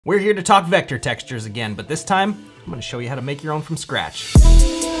We're here to talk vector textures again, but this time, I'm gonna show you how to make your own from scratch.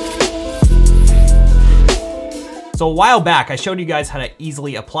 So a while back, I showed you guys how to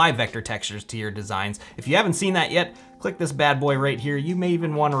easily apply vector textures to your designs. If you haven't seen that yet, click this bad boy right here. You may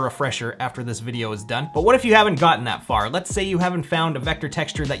even want a refresher after this video is done. But what if you haven't gotten that far? Let's say you haven't found a vector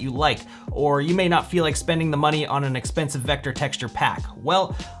texture that you like, or you may not feel like spending the money on an expensive vector texture pack.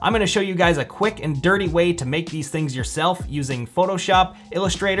 Well, I'm gonna show you guys a quick and dirty way to make these things yourself using Photoshop,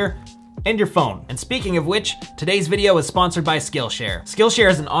 Illustrator, and your phone. And speaking of which, today's video is sponsored by Skillshare. Skillshare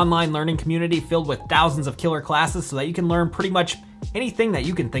is an online learning community filled with thousands of killer classes so that you can learn pretty much anything that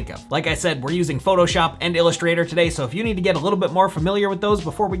you can think of. Like I said, we're using Photoshop and Illustrator today, so if you need to get a little bit more familiar with those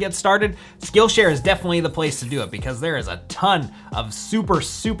before we get started, Skillshare is definitely the place to do it because there is a ton of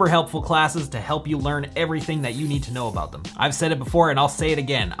super helpful classes to help you learn everything that you need to know about them. I've said it before and I'll say it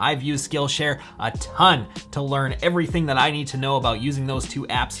again, I've used Skillshare a ton to learn everything that I need to know about using those two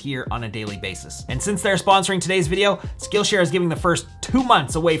apps here on a daily basis. And since they're sponsoring today's video, Skillshare is giving the first 2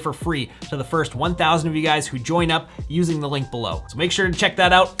 months away for free to the first 1,000 of you guys who join up using the link below. So make sure to check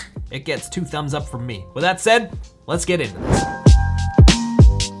that out. It gets 2 thumbs up from me. With that said, let's get into this.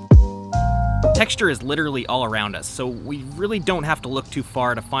 Texture is literally all around us, so we really don't have to look too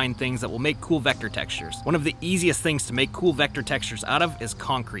far to find things that will make cool vector textures. One of the easiest things to make cool vector textures out of is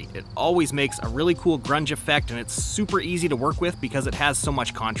concrete. It always makes a really cool grunge effect and it's super easy to work with because it has so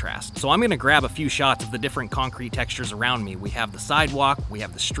much contrast. So I'm gonna grab a few shots of the different concrete textures around me. We have the sidewalk, we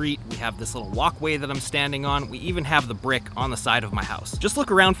have the street, we have this little walkway that I'm standing on, we even have the brick on the side of my house. Just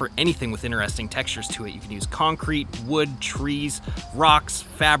look around for anything with interesting textures to it. You can use concrete, wood, trees, rocks,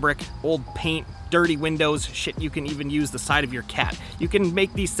 fabric, old paint, dirty windows, shit, you can even use the side of your cat. You can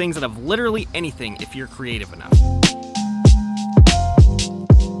make these things out of literally anything if you're creative enough.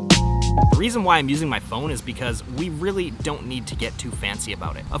 The reason why I'm using my phone is because we really don't need to get too fancy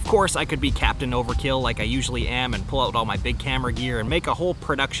about it. Of course, I could be Captain Overkill like I usually am and pull out all my big camera gear and make a whole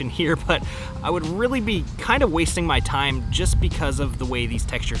production here, but I would really be kind of wasting my time just because of the way these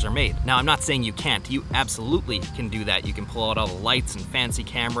textures are made. Now, I'm not saying you can't. You absolutely can do that. You can pull out all the lights and fancy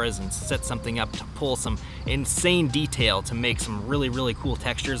cameras and set something up to pull some insane detail to make some really cool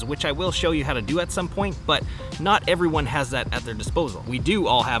textures, which I will show you how to do at some point, but not everyone has that at their disposal. We do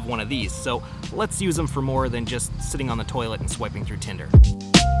all have one of these, so let's use them for more than just sitting on the toilet and swiping through Tinder.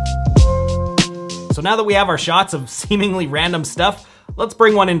 So now that we have our shots of seemingly random stuff, let's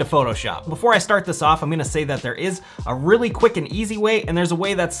bring one into Photoshop. Before I start this off, I'm gonna say that there is a really quick and easy way, and there's a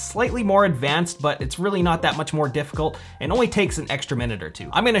way that's slightly more advanced, but it's really not that much more difficult and only takes an extra minute or two.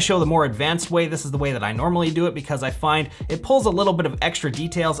 I'm gonna show the more advanced way. This is the way that I normally do it because I find it pulls a little bit of extra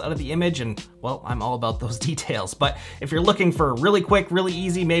details out of the image, and well, I'm all about those details. But if you're looking for really quick, really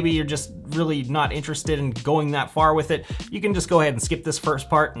easy, maybe you're just really not interested in going that far with it, you can just go ahead and skip this first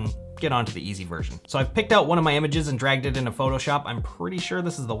part and get onto the easy version. So I've picked out one of my images and dragged it into Photoshop. I'm pretty sure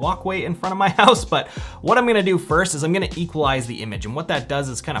this is the walkway in front of my house, but what I'm gonna do first is I'm gonna equalize the image, and what that does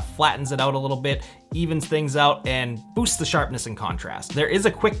is kind of flattens it out a little bit, evens things out, and boosts the sharpness and contrast. There is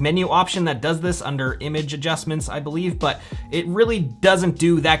a quick menu option that does this under image adjustments, I believe, but it really doesn't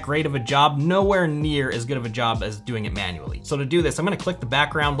do that great of a job, nowhere near as good of a job as doing it manually. So to do this, I'm gonna click the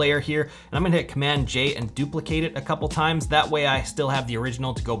background layer here, and I'm gonna hit Command J and duplicate it a couple times. That way I still have the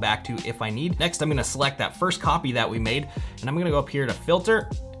original to go back to if I need. Next, I'm gonna select that first copy that we made, and I'm gonna go up here to Filter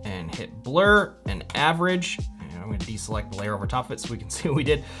and hit Blur and Average. I'm gonna deselect the layer over top of it so we can see what we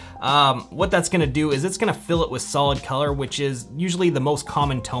did. What that's gonna do is it's gonna fill it with solid color, which is usually the most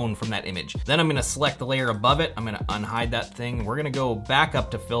common tone from that image. Then I'm gonna select the layer above it. I'm gonna unhide that thing. We're gonna go back up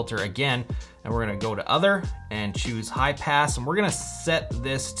to Filter again, and we're gonna go to Other and choose High Pass, and we're gonna set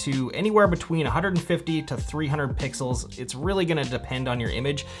this to anywhere between 150 to 300 pixels. It's really gonna depend on your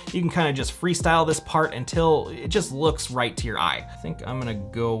image. You can kind of just freestyle this part until it just looks right to your eye. I think I'm gonna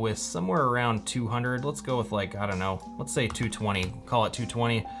go with somewhere around 200. Let's go with like, I don't know, let's say 220, call it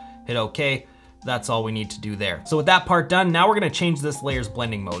 220, hit OK. That's all we need to do there. So with that part done, now we're gonna change this layer's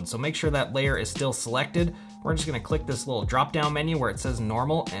blending mode. So make sure that layer is still selected. We're just gonna click this little drop-down menu where it says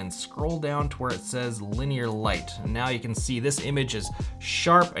normal and scroll down to where it says linear light. And now you can see this image is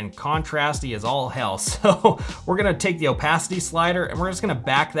sharp and contrasty as all hell. So we're gonna take the opacity slider and we're just gonna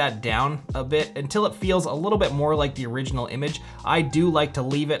back that down a bit until it feels a little bit more like the original image. I do like to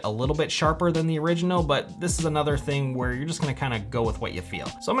leave it a little bit sharper than the original, but this is another thing where you're just gonna kind of go with what you feel.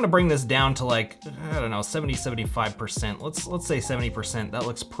 So I'm gonna bring this down to like, I don't know, 70-75%. Let's say 70%. That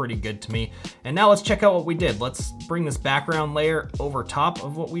looks pretty good to me. And now let's check out what we did. Let's bring this background layer over top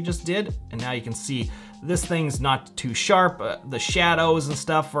of what we just did, and now you can see this thing's not too sharp. The shadows and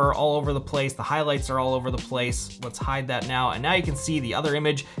stuff are all over the place. The highlights are all over the place. Let's hide that now. And now you can see the other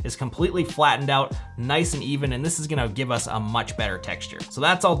image is completely flattened out, nice and even, and this is gonna give us a much better texture. So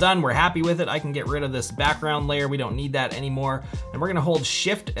that's all done, we're happy with it. I can get rid of this background layer, we don't need that anymore. And we're gonna hold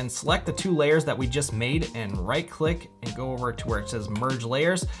Shift and select the two layers that we just made and right click and go over to where it says merge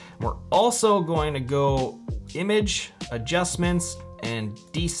layers. We're also going to go image, adjustments, and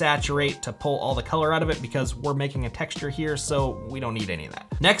desaturate to pull all the color out of it because we're making a texture here, so we don't need any of that.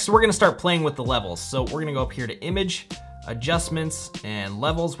 Next, we're gonna start playing with the levels. So we're gonna go up here to image, adjustments, and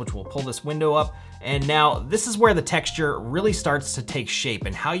levels, which will pull this window up. And now this is where the texture really starts to take shape,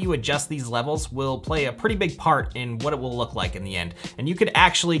 and how you adjust these levels will play a pretty big part in what it will look like in the end. And you could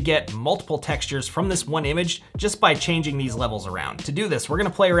actually get multiple textures from this one image just by changing these levels around. To do this, we're gonna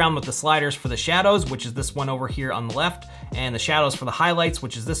play around with the sliders for the shadows, which is this one over here on the left, and the shadows for the highlights,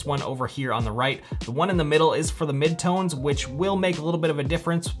 which is this one over here on the right. The one in the middle is for the midtones, which will make a little bit of a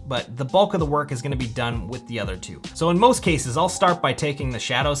difference, but the bulk of the work is gonna be done with the other two. So in most cases, I'll start by taking the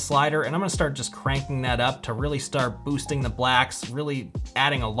shadows slider, and I'm gonna start just cranking that up to really start boosting the blacks, really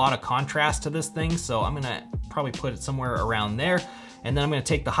adding a lot of contrast to this thing. So I'm gonna probably put it somewhere around there. And then I'm gonna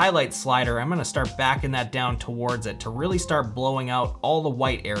take the highlight slider, I'm gonna start backing that down towards it to really start blowing out all the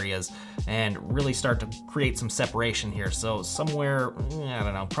white areas and really start to create some separation here. So somewhere, I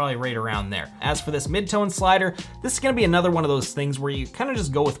don't know, probably right around there. As for this midtone slider, this is gonna be another one of those things where you kind of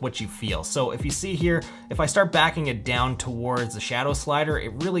just go with what you feel. So if you see here, if I start backing it down towards the shadow slider,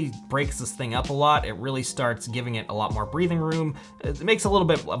 it really breaks this thing up a lot. It really starts giving it a lot more breathing room. It makes a little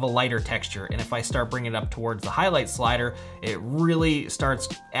bit of a lighter texture. And if I start bringing it up towards the highlight slider, it really starts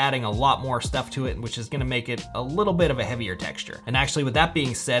adding a lot more stuff to it, which is gonna make it a little bit of a heavier texture. And actually, with that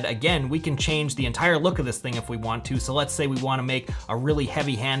being said, again, we can change the entire look of this thing if we want to. So let's say we wanna make a really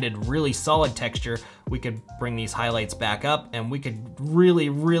heavy-handed, really solid texture. We could bring these highlights back up and we could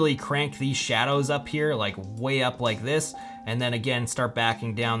really crank these shadows up here, like way up like this. And then again, start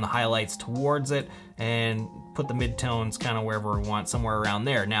backing down the highlights towards it and put the midtones kind of wherever we want, somewhere around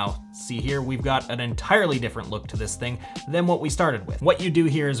there. Now, see here, we've got an entirely different look to this thing than what we started with. What you do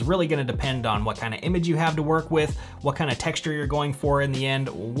here is really gonna depend on what kind of image you have to work with, what kind of texture you're going for in the end,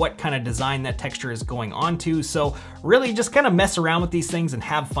 what kind of design that texture is going onto. So really just kind of mess around with these things and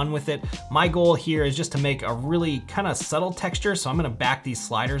have fun with it. My goal here is just to make a really kind of subtle texture. So I'm gonna back these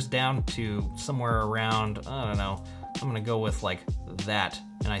sliders down to somewhere around, I don't know, I'm gonna go with like that,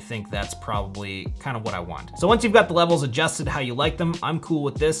 and I think that's probably kind of what I want. So once you've got the levels adjusted how you like them, I'm cool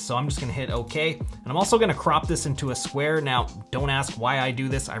with this, so I'm just gonna hit OK. And I'm also gonna crop this into a square. Now, don't ask why I do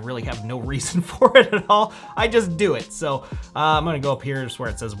this. I really have no reason for it at all. I just do it. So I'm gonna go up here just where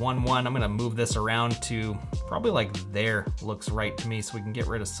it says 1, 1. I'm gonna move this around to probably like there, looks right to me, so we can get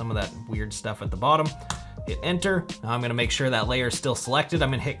rid of some of that weird stuff at the bottom. Hit enter. Now I'm gonna make sure that layer is still selected.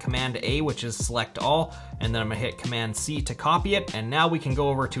 I'm gonna hit Command A, which is select all, and then I'm gonna hit Command C to copy it. And now we can go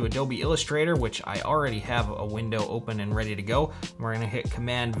over to Adobe Illustrator, which I already have a window open and ready to go. We're gonna hit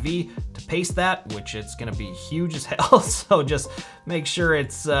Command V to paste that, which it's gonna be huge as hell. So just make sure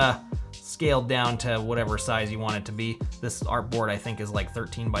it's scaled down to whatever size you want it to be. This artboard I think is like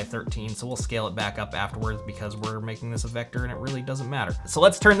 13 by 13, so we'll scale it back up afterwards because we're making this a vector and it really doesn't matter. So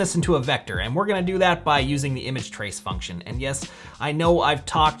let's turn this into a vector, and we're gonna do that by using the image trace function. And yes, I know I've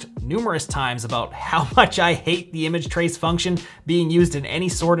talked numerous times about how much I hate the image trace function being used in any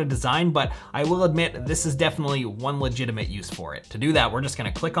sort of design, but I will admit this is definitely one legitimate use for it. To do that, we're just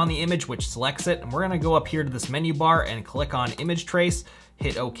gonna click on the image, which selects it, and we're gonna go up here to this menu bar and click on image trace,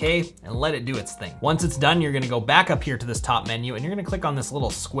 hit OK, and let it do its thing. Once it's done, you're gonna go back up here to this top menu and you're gonna click on this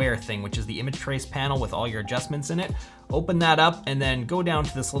little square thing, which is the image trace panel with all your adjustments in it. Open that up and then go down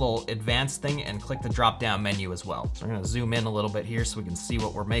to this little advanced thing and click the drop down menu as well. So we're gonna zoom in a little bit here so we can see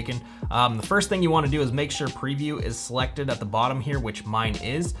what we're making. The first thing you wanna do is make sure preview is selected at the bottom here, which mine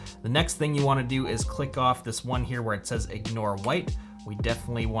is. The next thing you wanna do is click off this one here where it says ignore white. We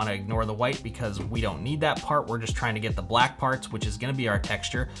definitely want to ignore the white because we don't need that part. We're just trying to get the black parts, which is going to be our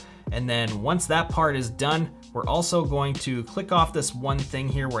texture. And then once that part is done, we're also going to click off this one thing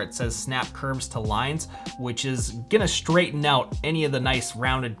here where it says snap curves to lines, which is gonna straighten out any of the nice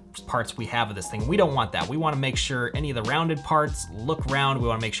rounded parts we have of this thing. We don't want that. We wanna make sure any of the rounded parts look round. We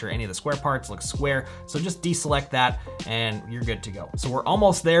wanna make sure any of the square parts look square. So just deselect that and you're good to go. So we're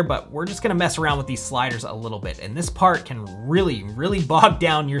almost there, but we're just gonna mess around with these sliders a little bit. And this part can really bog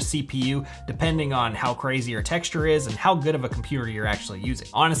down your CPU depending on how crazy your texture is and how good of a computer you're actually using.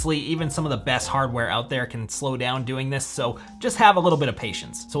 Honestly, even some of the best hardware out there can slow down doing this, so just have a little bit of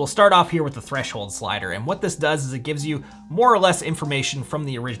patience. So we'll start off here with the threshold slider, and what this does is it gives you more or less information from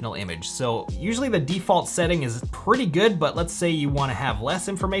the original image. So usually the default setting is pretty good, but let's say you want to have less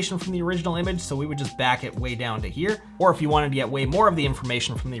information from the original image, so we would just back it way down to here. Or if you wanted to get way more of the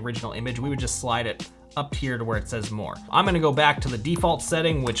information from the original image, we would just slide it up here to where it says more. I'm gonna go back to the default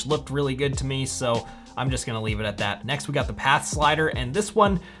setting, which looked really good to me, so I'm just gonna leave it at that. Next, we got the path slider, and this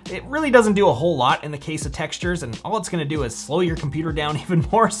one, it really doesn't do a whole lot in the case of textures, and all it's gonna do is slow your computer down even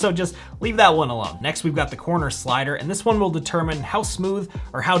more, so just leave that one alone. Next, we've got the corner slider, and this one will determine how smooth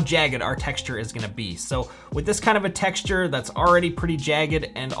or how jagged our texture is gonna be. So with this kind of a texture that's already pretty jagged,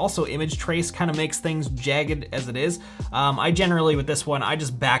 and also image trace kind of makes things jagged as it is, I generally, with this one, I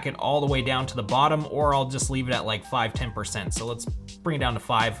just back it all the way down to the bottom, or I'll just leave it at like 5-10%. So let's bring it down to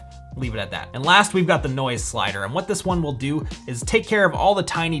 5, leave it at that. And last, we've got the noise slider, and what this one will do is take care of all the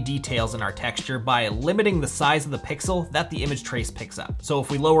tiny details in our texture by limiting the size of the pixel that the image trace picks up. So if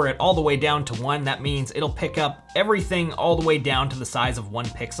we lower it all the way down to 1, that means it'll pick up everything all the way down to the size of 1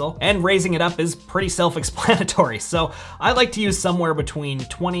 pixel, and raising it up is pretty self-explanatory. So I like to use somewhere between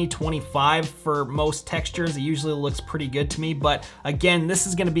 20-25 for most textures. It usually looks pretty good to me, but again, this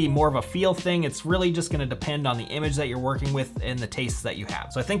is gonna be more of a feel thing. It's really just gonna depend on the image that you're working with and the tastes that you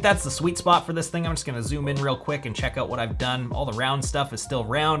have. So I think that's the sweet spot for this thing. I'm just gonna zoom in real quick and check out what I've done. All the round stuff is still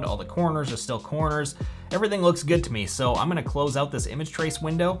round, all the corners are still corners. Everything looks good to me, so I'm gonna close out this image trace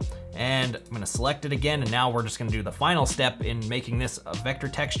window, and I'm gonna select it again, and now we're just gonna do the final step in making this a vector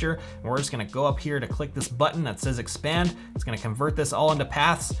texture. And we're just gonna go up here to click this button that says expand. It's gonna convert this all into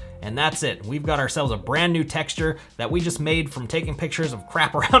paths, and that's it. We've got ourselves a brand new texture that we just made from taking pictures of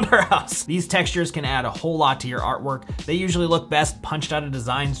crap around our house. These textures can add a whole lot to your artwork. They usually look best punched out of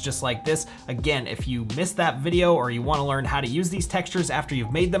designs just like this. Again, if you missed that video or you wanna learn how to use these textures after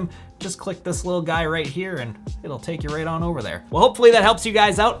you've made them, just click this little guy right here and it'll take you right on over there. Well, hopefully that helps you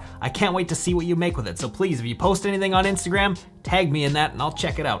guys out. I can't wait to see what you make with it. So please, if you post anything on Instagram, tag me in that and I'll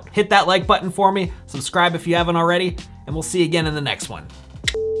check it out. Hit that like button for me, subscribe if you haven't already, and we'll see you again in the next one.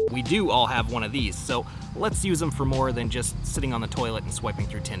 We do all have one of these, so let's use them for more than just sitting on the toilet and swiping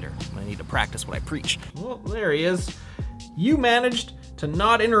through Tinder. I'm gonna need to practice what I preach. Well, there he is. You managed to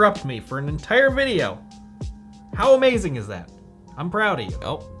not interrupt me for an entire video. How amazing is that? I'm proud of you.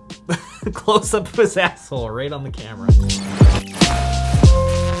 Oh, close up of his asshole right on the camera.